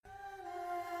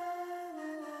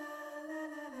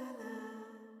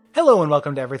Hello and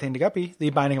welcome to Everything to Guppy,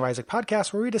 the Binding of Isaac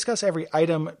podcast, where we discuss every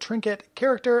item, trinket,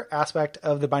 character, aspect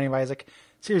of the Binding of Isaac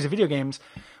series of video games.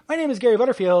 My name is Gary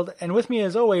Butterfield, and with me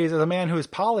as always is a man who is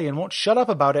poly and won't shut up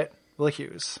about it, Will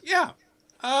Hughes. Yeah.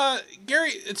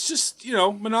 Gary, it's just,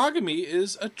 monogamy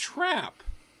is a trap.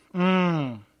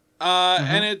 And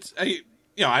it's,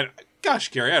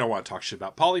 gosh, Gary, I don't want to talk shit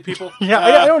about poly people. Yeah,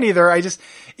 I don't either. It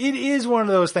is one of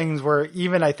those things where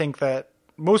even I think that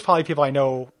most poly people I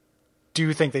know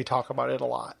do think they talk about it a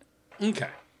lot. Okay.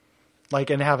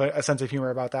 And have a sense of humor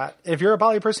about that. If you're a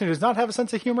poly person who does not have a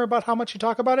sense of humor about how much you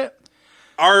talk about it.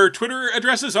 Our Twitter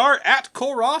addresses are at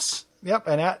Cole Ross. Yep,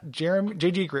 and at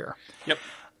JG Greer. Yep.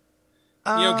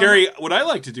 Gary, what I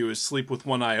like to do is sleep with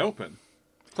one eye open,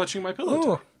 clutching my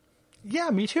pillow. Ooh. Yeah,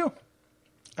 me too.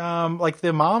 Like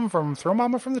the mom from Throw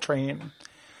Mama from the Train.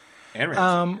 And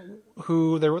Ramsey.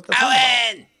 Who they're with the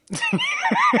Alan!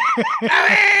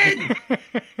 Alan!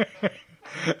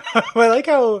 I like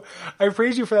how I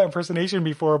praised you for that impersonation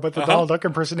before, but the Donald Duck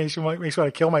impersonation makes me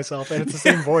want to kill myself, and it's the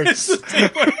same voice.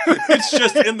 It's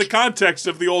just in the context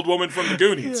of the old woman from the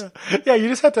Goonies. Yeah, you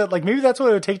just have to, maybe that's what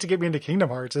it would take to get me into Kingdom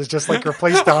Hearts, is just,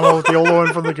 replace Donald with the old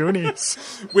woman from the Goonies.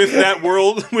 With that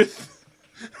world, with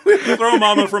Throw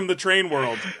Mama from the Train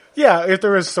world. Yeah, if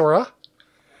there was Sora,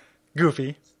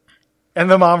 Goofy,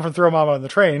 and the mom from Throw Mama on the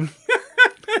Train...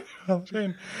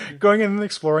 going in and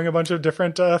exploring a bunch of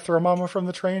different Throw Mama from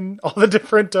the Train, all the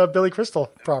different Billy Crystal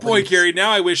properties. Boy, Gary,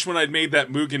 now I wish when I'd made that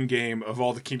Mugen game of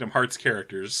all the Kingdom Hearts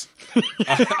characters,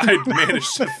 I'd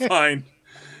managed to find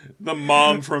the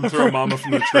mom from Throw Mama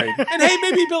from the Train. And hey,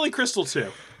 maybe Billy Crystal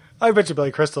too. I bet you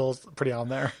Billy Crystal's pretty on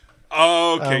there.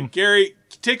 Okay, Gary,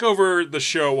 take over the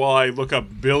show while I look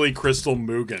up Billy Crystal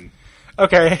Mugen.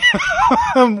 Okay.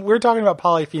 We're talking about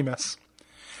Polyphemus,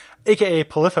 a.k.a.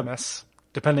 Polyphemus,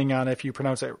 depending on if you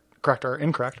pronounce it correct or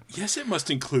incorrect. Yes, it must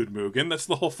include Mugen. That's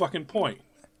the whole fucking point.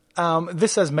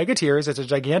 This says Mega Tears. It's a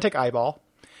gigantic eyeball.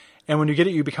 And when you get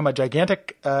it, you become a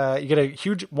gigantic, you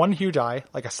get one huge eye,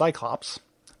 like a Cyclops.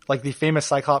 Like the famous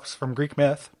Cyclops from Greek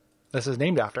myth. This is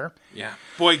named after. Yeah.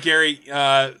 Boy, Gary,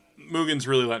 Mugen's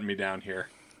really letting me down here.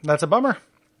 That's a bummer.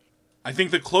 I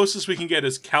think the closest we can get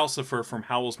is Calcifer from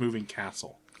Howl's Moving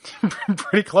Castle.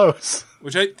 Pretty close.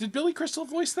 Did Billy Crystal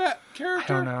voice that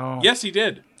character? I don't know. Yes, he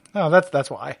did. Oh, that's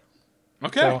why.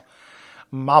 Okay. So,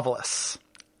 marvelous.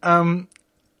 Yeah.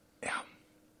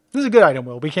 This is a good item,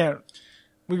 Will. We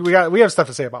have stuff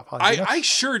to say about Polyphemus. I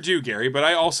sure do, Gary, but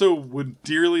I also would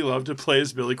dearly love to play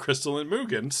as Billy Crystal and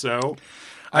Mugen, so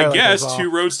I guess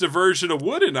Two Roads to Version of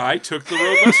Wood and I took the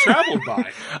road less traveled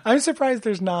by. I'm surprised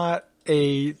there's not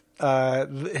a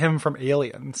him from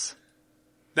Aliens.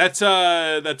 That's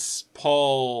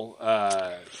Paul.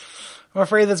 I'm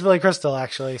afraid that's Billy Crystal,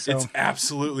 actually. So. It's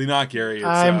absolutely not, Gary.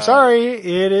 I'm sorry.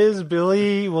 It is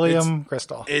Billy William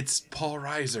Crystal. It's Paul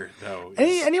Reiser, though.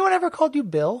 Anyone ever called you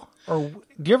Bill? Or do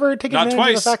you ever take advantage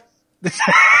twice. of the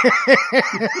fact...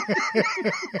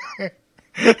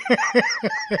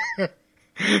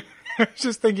 I was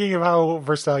just thinking of how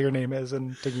versatile your name is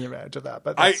and taking advantage of that.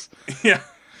 But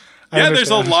there's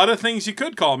a lot of things you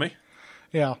could call me.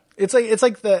 Yeah, it's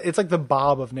like the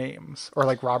Bob of names, or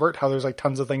like Robert. How there's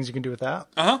tons of things you can do with that.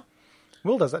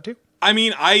 Will does that too. I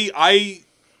mean, I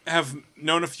have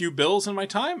known a few Bills in my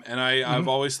time, and I've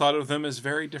always thought of them as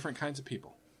very different kinds of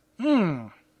people.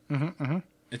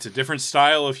 It's a different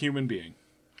style of human being.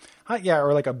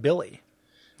 Or like a Billy.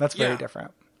 That's very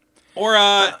different. Or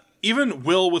even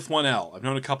Will with one L. I've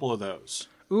known a couple of those.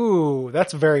 Ooh,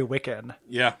 that's very Wiccan.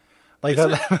 Yeah. That's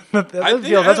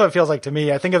what it feels like to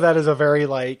me. I think of that as a very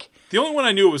The only one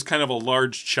I knew was kind of a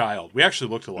large child. We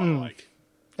actually looked a lot alike.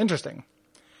 Interesting.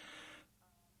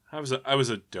 I was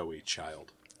a doughy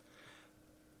child.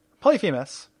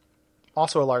 Polyphemus,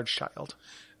 also a large child.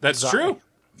 That's true,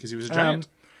 because he was a giant.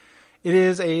 It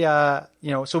is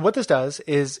so what this does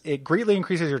is it greatly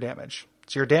increases your damage.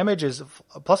 So your damage is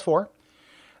 +4,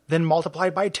 then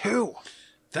multiplied by 2.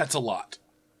 That's a lot.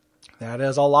 That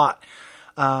is a lot.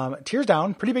 Tears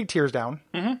down, pretty big tears down,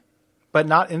 but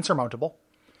not insurmountable.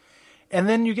 And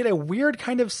then you get a weird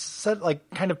kind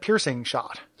of piercing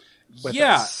shot. With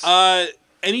this.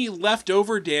 Any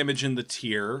leftover damage in the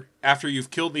tier after you've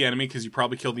killed the enemy, because you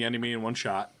probably killed the enemy in one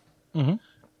shot,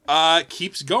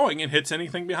 keeps going and hits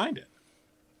anything behind it.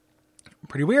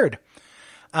 Pretty weird.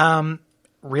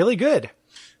 Really good.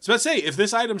 So let's say, if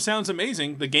this item sounds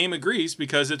amazing, the game agrees,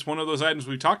 because it's one of those items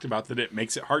we've talked about that it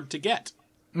makes it hard to get.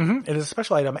 It is a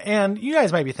special item. And you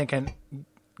guys might be thinking,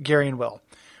 Gary and Will,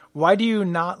 why do you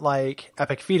not like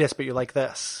Epic Fetus, but you like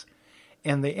this?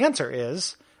 And the answer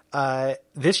is,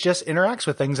 this just interacts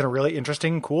with things in a really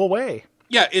interesting, cool way.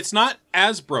 Yeah, it's not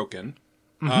as broken.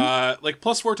 Like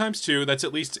plus 4 times 2, that's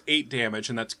at least 8 damage,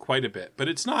 and that's quite a bit. But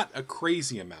it's not a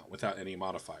crazy amount without any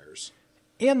modifiers.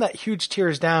 And that huge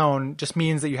tiers down just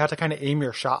means that you have to kind of aim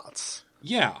your shots.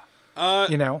 Yeah.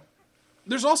 You know?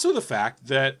 There's also the fact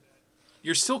that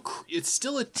it's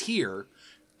still a tier.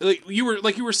 Like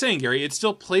you were saying, Gary, it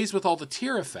still plays with all the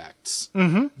tier effects.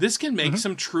 Mm-hmm. This can make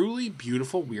some truly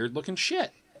beautiful, weird-looking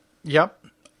shit. Yep.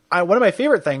 One of my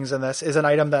favorite things in this is an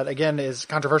item that, again, is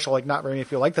controversial. Like, not very many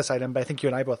people like this item, but I think you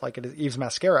and I both like it, is Eve's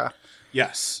Mascara.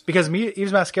 Yes. Because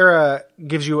Eve's Mascara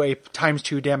gives you a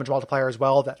 ×2 damage multiplier as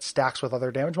well that stacks with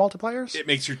other damage multipliers. It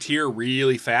makes your tier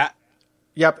really fat.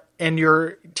 Yep. And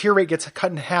your tier rate gets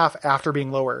cut in half after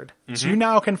being lowered. Mm-hmm. So you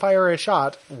now can fire a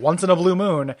shot once in a blue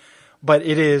moon, but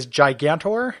it is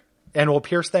Gigantor and will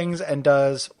pierce things and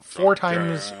does 4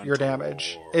 times your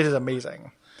damage. It is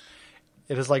amazing.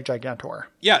 It is like Gigantor.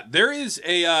 Yeah, there is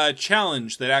a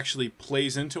challenge that actually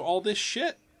plays into all this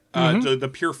shit. The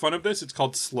pure fun of this, it's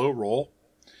called Slow Roll.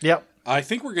 Yep. I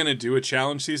think we're going to do a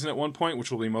challenge season at one point,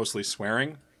 which will be mostly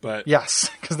swearing. But yes,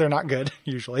 because they're not good,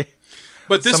 usually.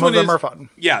 But this Some of them are fun.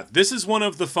 Yeah, this is one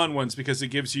of the fun ones because it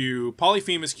gives you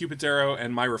Polyphemus, Cupid's Arrow,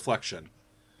 and My Reflection.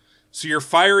 So you're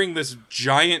firing this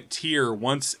giant tier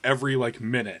once every,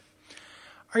 minute.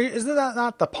 Isn't that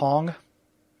not the Pong?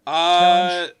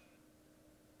 Challenge?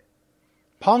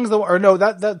 Pong's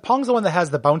that Pong's the one that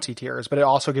has the bouncy tiers, but it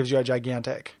also gives you a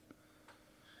gigantic.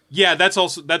 Yeah,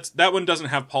 that one doesn't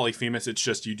have Polyphemus. It's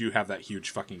just you do have that huge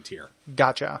fucking tier.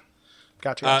 Gotcha.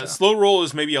 Slow Roll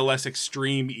is maybe a less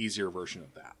extreme, easier version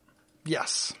of that.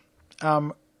 Yes.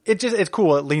 It's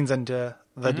cool. It leans into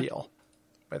the deal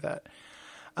with it.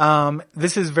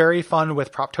 This is very fun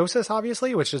with Proptosis,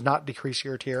 obviously, which does not decrease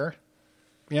your tier,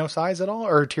 size at all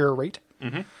or tier rate.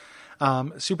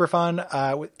 Mm-hmm. Super fun.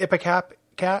 With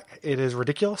Ipecac, it is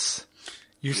ridiculous.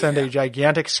 You send a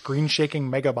gigantic screen-shaking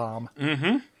mega bomb.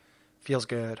 Mm-hmm. Feels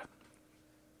good.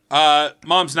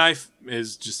 Mom's Knife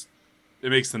is just... It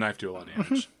makes the knife do a lot of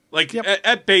damage.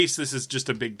 At base, this is just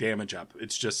a big damage up.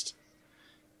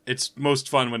 It's most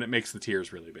fun when it makes the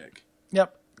tiers really big.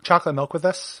 Yep. Chocolate milk with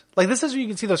this. This is where you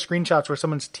can see those screenshots where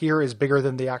someone's tier is bigger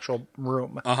than the actual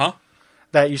room. Uh-huh.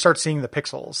 That you start seeing the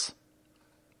pixels.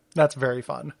 That's very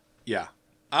fun. Yeah.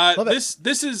 This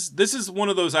is one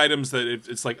of those items that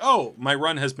it's like, oh, my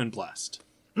run has been blessed.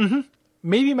 Mm-hmm.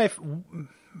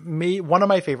 Maybe one of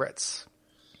my favorites.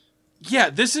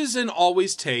 Yeah, this is an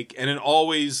always take and an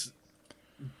always...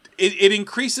 It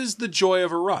increases the joy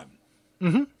of a run.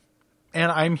 Mm-hmm.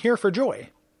 And I'm here for joy.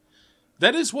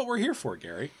 That is what we're here for,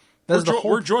 Gary.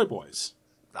 We're joy boys.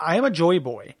 I am a joy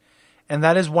boy. And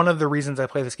that is one of the reasons I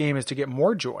play this game is to get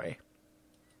more joy.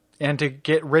 And to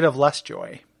get rid of less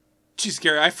joy. Jeez,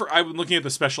 Gary, I'm looking at the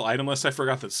special item list. I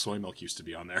forgot that soy milk used to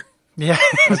be on there. Yeah.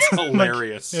 That's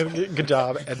hilarious. Good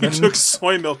job, Edmund. You took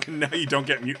soy milk and now you don't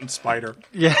get Mutant Spider.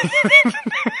 Yeah.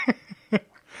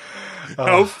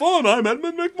 How fun, I'm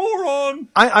Edmund McMoron.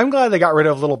 I'm glad they got rid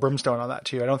of Little Brimstone on that,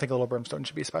 too. I don't think Little Brimstone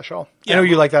should be special. Yeah, I know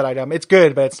you like that item. It's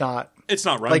good, but it's not. It's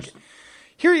not run.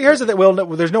 Here's the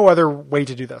thing. There's no other way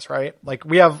to do this, right?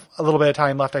 We have a little bit of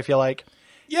time left, I feel like.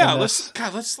 Yeah, let's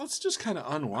just kind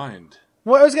of unwind.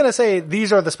 Well, I was going to say,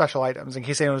 these are the special items, in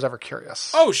case anyone was ever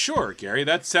curious. Oh, sure, Gary.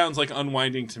 That sounds like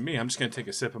unwinding to me. I'm just going to take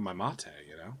a sip of my mate,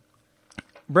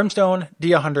 Brimstone,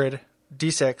 D100,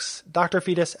 D6, Dr.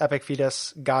 Fetus, Epic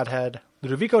Fetus, Godhead,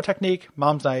 Ludovico Technique,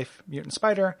 Mom's Knife, Mutant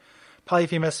Spider,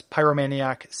 Polyphemus,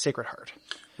 Pyromaniac, Sacred Heart.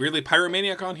 Weirdly,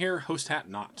 Pyromaniac on here, Host Hat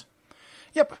not.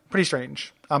 Yep, pretty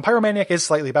strange. Pyromaniac is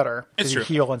slightly better because you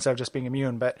heal instead of just being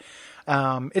immune, but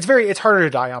it's harder to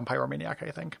die on Pyromaniac,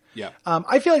 I think. Yeah.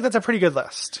 I feel like that's a pretty good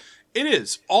list. It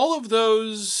is. All of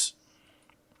those...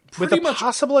 With the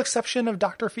possible exception of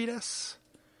Dr. Fetus?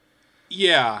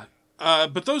 Yeah.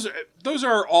 But those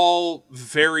are all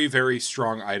very, very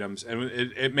strong items, and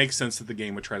it makes sense that the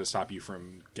game would try to stop you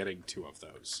from getting 2 of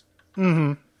those.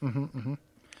 Mm-hmm. Mm-hmm.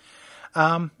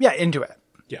 Mm-hmm. Yeah, into it.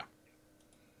 Yeah.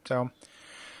 So...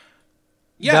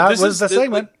 Yeah, that was the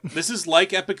segment. This is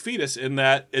like Epic Fetus in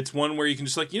that it's one where you can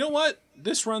just you know what?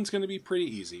 This run's going to be pretty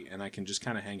easy, and I can just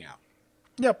kind of hang out.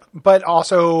 Yep, but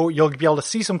also you'll be able to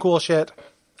see some cool shit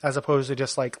as opposed to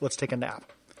just let's take a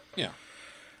nap. Yeah.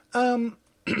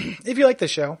 If you like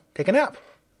this show, take a nap.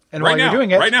 And while you're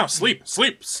doing it... Right now, sleep.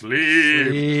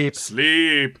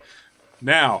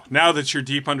 Now that you're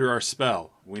deep under our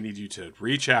spell, we need you to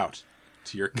reach out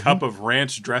to your cup of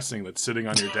ranch dressing that's sitting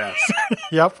on your desk.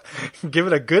 Yep. Give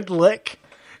it a good lick.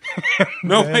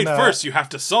 No, wait, first you have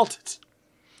to salt it.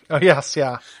 Oh, yes,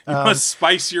 yeah. You must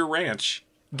spice your ranch.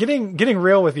 Getting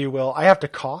real with you, Will, I have to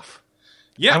cough.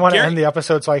 Yeah, I want to end the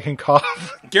episode so I can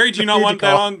cough. Gary, do you not want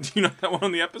that on? Do you not that one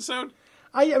on the episode?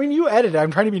 I mean, you edit it.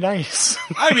 I'm trying to be nice.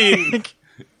 I mean,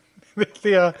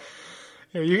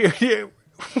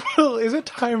 well, is it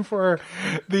time for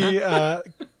the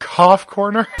cough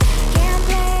corner? Can't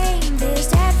blame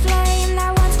this dead flame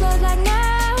that once glowed like no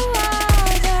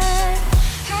other.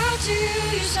 How do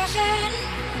you soften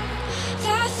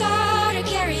the thought of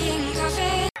carrying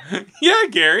coffin? yeah,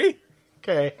 Gary.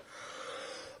 Okay.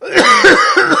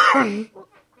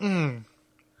 And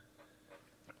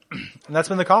that's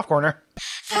been the cough corner. The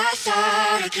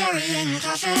thought of carrying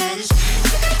coffins.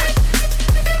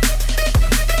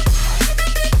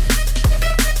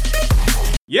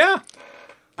 Yeah,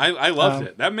 I loved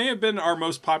it. That may have been our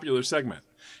most popular segment.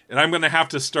 And I'm going to have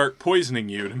to start poisoning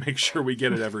you to make sure we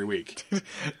get it every week.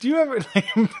 Do you ever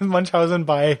Munchausen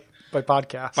by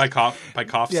podcast? By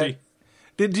cough. Yeah.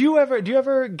 Do you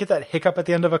ever get that hiccup at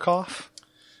the end of a cough?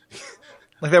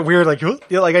 Like that weird, like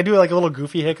I do like a little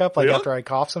goofy hiccup, like Really? after I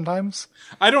cough sometimes.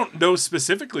 I don't know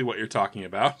specifically what you're talking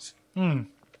about. I'm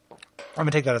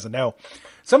gonna take that as a no.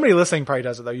 Somebody listening probably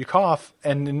does it though. You cough,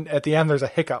 and at the end there's a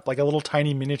hiccup, like a little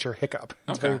tiny miniature hiccup.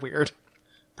 It's Okay. very weird.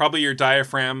 Probably your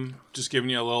diaphragm just giving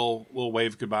you a little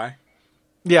wave goodbye.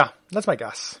 Yeah, that's my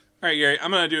guess. All right, Gary, I'm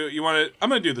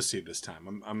gonna do the seed this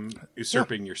time. I'm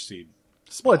usurping your seed.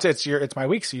 Well, it's my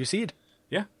week, so you seed.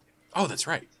 Yeah. Oh, that's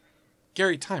right.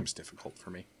 Gary, time's difficult for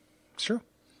me. It's true.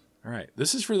 All right,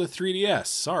 this is for the 3DS.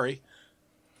 Sorry.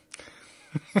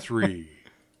 3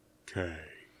 K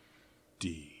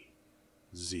D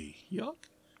Z yuck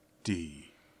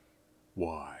D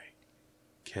Y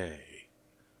K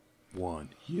 1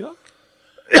 yuck.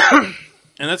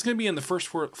 And that's going to be in the first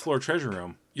floor treasure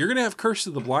room. You're going to have Curse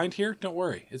of the Blind here. Don't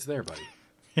worry, it's there,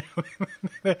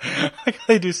 buddy.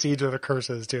 They do Siege of the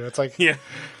Curses too. It's like, Yeah.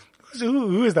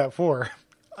 who is that for?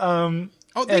 Oh,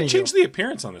 they Anywho. changed the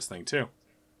appearance on this thing too.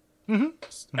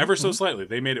 Mm-hmm. Ever so slightly.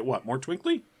 They made it what, more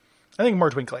twinkly? I think more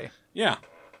twinkly. Yeah.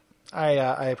 I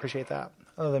appreciate that.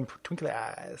 Other than twinkly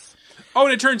eyes. Oh,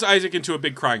 and it turns Isaac into a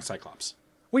big crying Cyclops.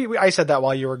 I said that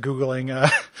while you were Googling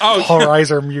Oh, Paul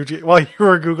Reiser while you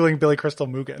were Googling Billy Crystal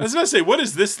Mugen. I was about to say, what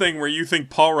is this thing where you think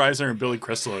Paul Reiser and Billy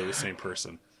Crystal are the same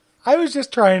person? I was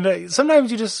just trying to.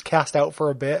 Sometimes you just cast out for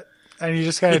a bit, and you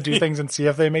just kind of do things and see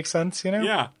if they make sense. You know?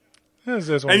 Yeah. It was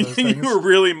just one And of those things. you were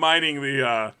really mining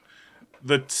the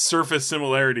surface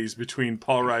similarities between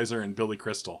Paul Reiser and Billy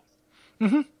Crystal.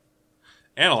 Mm-hmm.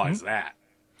 Analyze that.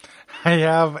 I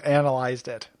have analyzed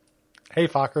it. Hey,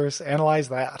 fuckers, analyze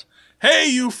that. Hey,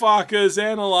 you fuckers,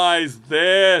 analyze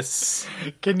this.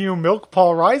 Can you milk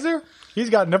Paul Reiser? He's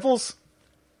got nipples.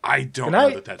 I don't Good know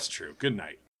night. that that's true. Good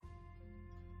night.